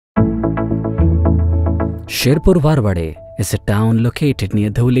Shirpur Warwade is a town located near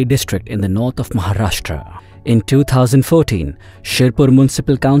Dhule district in the north of Maharashtra. In 2014, Shirpur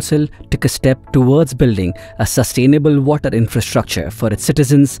Municipal Council took a step towards building a sustainable water infrastructure for its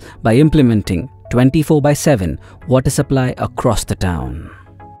citizens by implementing 24/7 water supply across the town.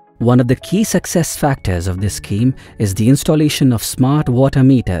 One of the key success factors of this scheme is the installation of smart water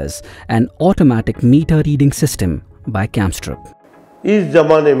meters and automatic meter reading system by Kamstrup. इस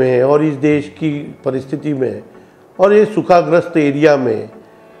ज़माने में और इस देश की परिस्थिति में और ये सूखाग्रस्त एरिया में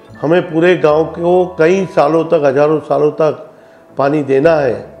हमें पूरे गांव को कई सालों तक, हजारों सालों तक पानी देना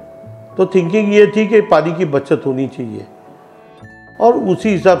है, तो थिंकिंग ये थी कि पानी की बचत होनी चाहिए और उसी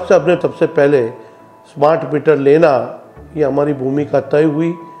हिसाब से हमने सबसे पहले स्मार्ट मीटर लेना, ये हमारी भूमिका तय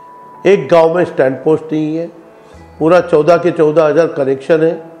हुई। एक गांव में स्टैंड पोस्ट नहीं है, पूरा 14 के 14,000 कनेक्शन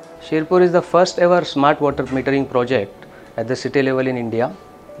है। Shirpur is the first ever smart water metering project at the city level in India.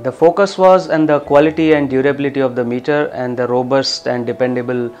 The focus was on the quality and durability of the meter and the robust and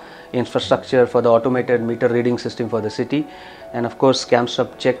dependable infrastructure for the automated meter reading system for the city, and of course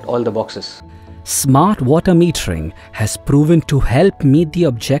Kamstrup checked all the boxes. Smart water metering has proven to help meet the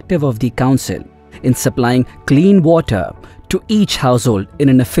objective of the council in supplying clean water to each household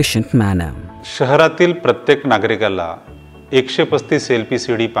in an efficient manner. शहरातील प्रत्येक नागरिकाला 135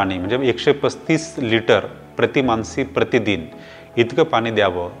 LPCD पाणी म्हणजे 135 litre प्रति माणसी प्रतिदिन इतकं पाणी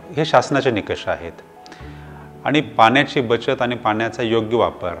द्यावं हे शासनाचे निकष आहेत आणि पाण्याची बचत आणि पाण्याचा योग्य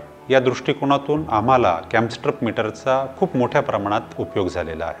वापर या दृष्टिकोनातून आम्हाला कॅम्स्ट्रप मीटरचा खूप मोठ्या प्रमाणात उपयोग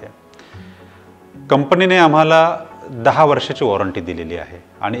झालेला आहे। कंपनीने आम्हाला 10 वर्षाची वॉरंटी दिलेली आहे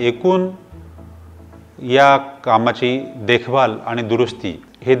आणि एकूण या कामाची देखभाल आणि दुरुस्ती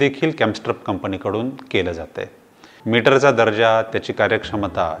हे देखील कॅम्स्ट्रप कंपनीकडून केलं जाते। मीटरचा दर्जा, त्याची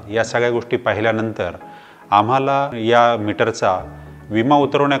कार्यक्षमता या सगळ्या गोष्टी पाहिल्यानंतर आम्हाला या मीटरचा विमा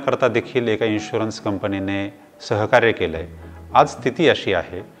उतरवण्याकरता देखील एका इन्शुरन्स कंपनीने सहकार्य केले। आज स्थिती अशी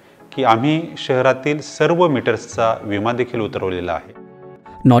आहे की आम्ही शहरातील सर्व मीटर्सचा विमा देखील उतरवलेला आहे।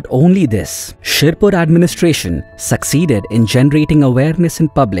 Not only this, Shirpur administration succeeded in generating awareness in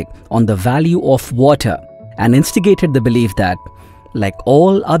public on the value of water and instigated the belief that, like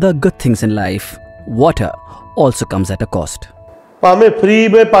all other good things in life, water also comes at a cost. हमें free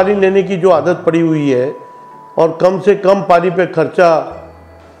में पानी लेने की जो आदत पड़ी हुई है और कम से कम पानी पे खर्चा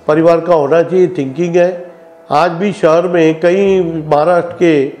परिवार का होना चाहिए, थिंकिंग है। आज भी शहर में कई महाराष्ट्र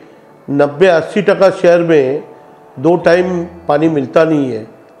के 90-80% शहर में 2 टाइम पानी मिलता नहीं है।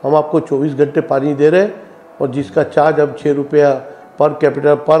 हम आपको 24 घंटे पानी दे रहे हैं और जिसका चार्ज अब 6 रुपया पर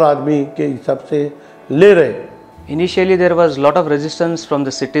कैपिटल पर आदमी के हिसाब से ले रहे हैं। Initially there was lot of resistance from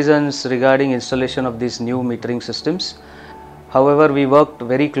the citizens regarding installation of these new metering systems. However, we worked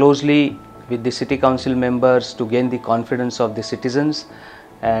very closely with the city council members to gain the confidence of the citizens,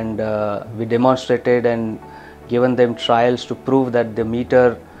 and we demonstrated and given them trials to prove that the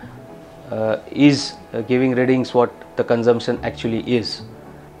meter is giving readings what the consumption actually is,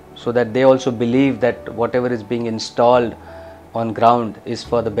 so that they also believe that whatever is being installed on ground is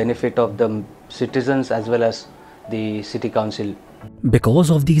for the benefit of the citizens as well as the city council. Because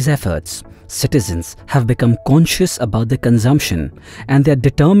of these efforts, citizens have become conscious about their consumption and they are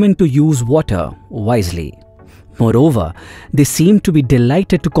determined to use water wisely. Moreover, they seem to be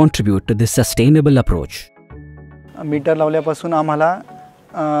delighted to contribute to this sustainable approach. Metre लावल्यापासून आम्हाला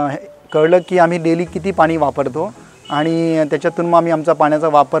कळलं की आम्ही daily किती पाणी वापरतो आणि त्याच्यातून मग आम्ही आमचा पाण्याचा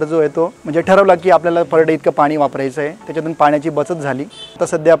वापर जो आहे तो म्हणजे ठरवला की आपल्याला पर डे इतकं पाणी वापरायचं आहे। त्याच्यातून पाण्याची बचत झाली। आता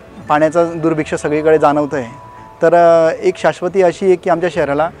सध्या पाण्याचा दुर्भिक्ष सगळीकडे जाणवत आहे। तर एक शाश्वती अशी आहे की आमच्या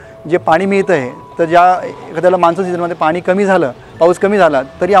शहराला जे पाणी मिळतं आहे, तर ज्या एखाद्याला मान्सून सीझनमध्ये पाणी कमी झालं, पाऊस कमी झाला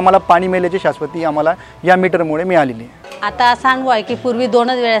तरी आम्हाला पाणी मिळण्याची शाश्वती आम्हाला या मीटरमुळे मिळालेली आहे। आता असा अनुभव आहे की पूर्वी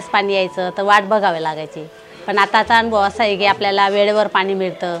 2च वेळेस पाणी यायचं तर वाट बघावी लागायची, पण आताचा अनुभव असा आहे की आपल्याला वेळेवर पाणी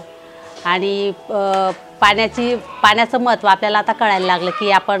मिळतं आणि पाण्याचं महत्त्व आपल्याला आता कळायला लागलं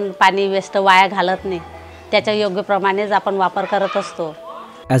की आपण पाणी वेस्ट वाया घालत नाही, त्याच्या योग्य प्रमाणेच आपण वापर करत असतो।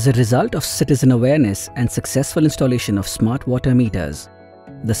 As a result of citizen awareness and successful installation of smart water meters,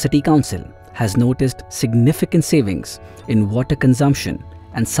 the City Council has noticed significant savings in water consumption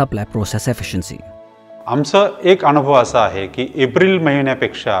and supply process efficiency. आमचा एक अनुभव असा आहे की एप्रिल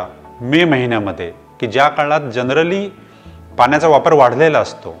महिन्यापेक्षा मे महिन्यामध्ये की ज्या काळात जनरली पाण्याचा वापर वाढलेला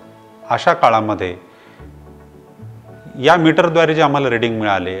असतो, अशा काळामध्ये या मीटरद्वारे जे आम्हाला रीडिंग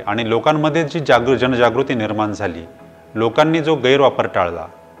मिळाले आणि लोकांमध्ये जी जनजागृती निर्माण झाली, लोकांनी जो गैरवापर टाळला,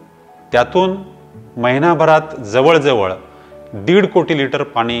 त्यातून महिनाभरात जवळजवळ 1.5 कोटी लिटर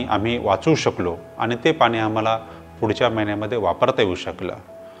पाणी आम्ही वाचवू शकलो आणि ते पाणी आम्हाला पुढच्या महिन्यामध्ये वापरता येऊ शकलं।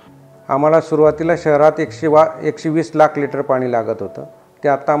 आम्हाला सुरुवातीला शहरात 120 लाख लिटर पाणी लागत होतं, ते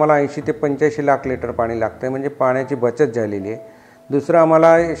आत्ता आम्हाला 80 ते 85 लाख लिटर पाणी लागतं आहे, म्हणजे पाण्याची बचत झालेली आहे. दुसरं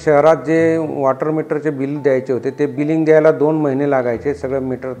आम्हाला शहरात जे वॉटर मीटरचे बिल द्यायचे होते ते बिलिंग द्यायला 2 महिने लागायचे सगळं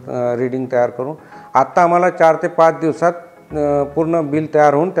मीटर रीडिंग तयार करून. आत्ता आम्हाला 4 ते 5 दिवसात पूर्ण बिल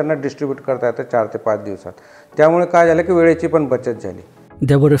तयार होऊन त्यांना डिस्ट्रीब्यूट करता येतं 4 ते 5 दिवसात. त्यामुळे काय झालं की वेळेची पण बचत झाली.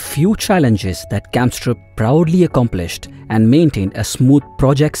 There were a few challenges that Kamstrup proudly accomplished and maintained a smooth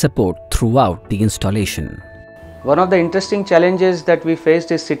project support throughout the installation. One of the interesting challenges that we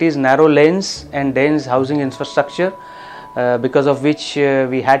faced is city's narrow lanes and dense housing infrastructure, because of which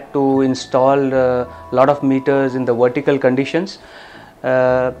we had to install a lot of meters in the vertical conditions,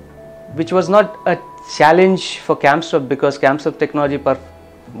 which was not a challenge for Kamstrup because Kamstrup technology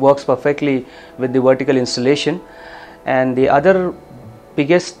works perfectly with the vertical installation. And the other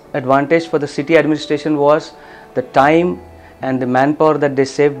biggest advantage for the city administration was the time and the manpower that they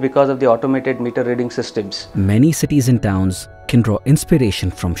saved because of the automated meter reading systems. Many cities and towns can draw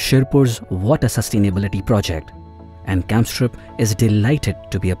inspiration from Shirpur's water sustainability project, and Kamstrup is delighted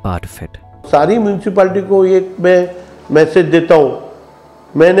to be a part of it. सारी municipality को एक मैं message देता हूँ.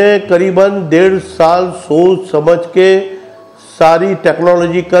 मैंने करीबन 1.5 साल सोच समझ के सारी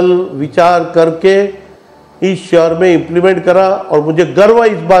टेक्नोलॉजिकल विचार करके इस शहर में इम्प्लीमेंट करा और मुझे गर्व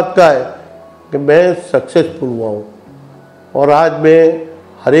इस बात का है कि मैं सक्सेसफुल हुआ हूँ. और आज मैं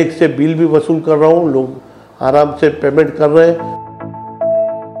हर एक से बिल भी वसूल कर रहा हूँ, लोग आराम से पेमेंट कर रहे हैं.